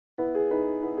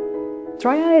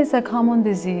Dry eye is a common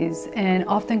disease and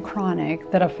often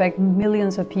chronic that affects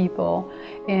millions of people,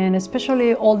 and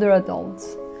especially older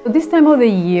adults. This time of the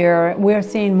year, we are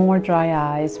seeing more dry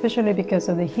eye, especially because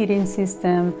of the heating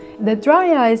system. The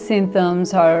dry eye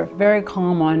symptoms are very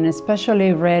common,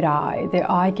 especially red eye.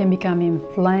 The eye can become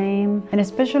inflamed, and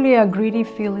especially a gritty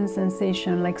feeling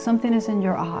sensation, like something is in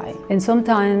your eye. And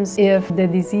sometimes, if the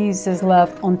disease is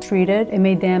left untreated, it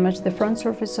may damage the front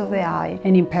surface of the eye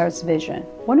and impairs vision.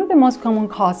 One of the most common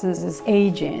causes is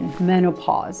aging,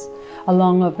 menopause.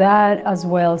 Along with that, as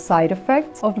well, side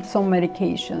effects of some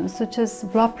medications, such as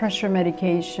blood pressure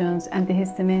medications,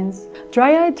 antihistamines.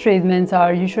 Dry eye treatments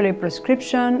are usually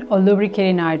prescription or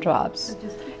lubricating eye drops.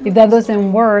 If that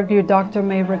doesn't work, your doctor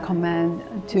may recommend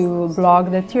to block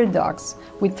the tear ducts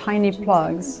with tiny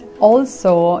plugs.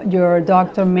 Also, your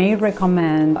doctor may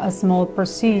recommend a small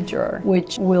procedure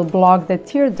which will block the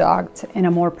tear duct in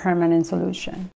a more permanent solution.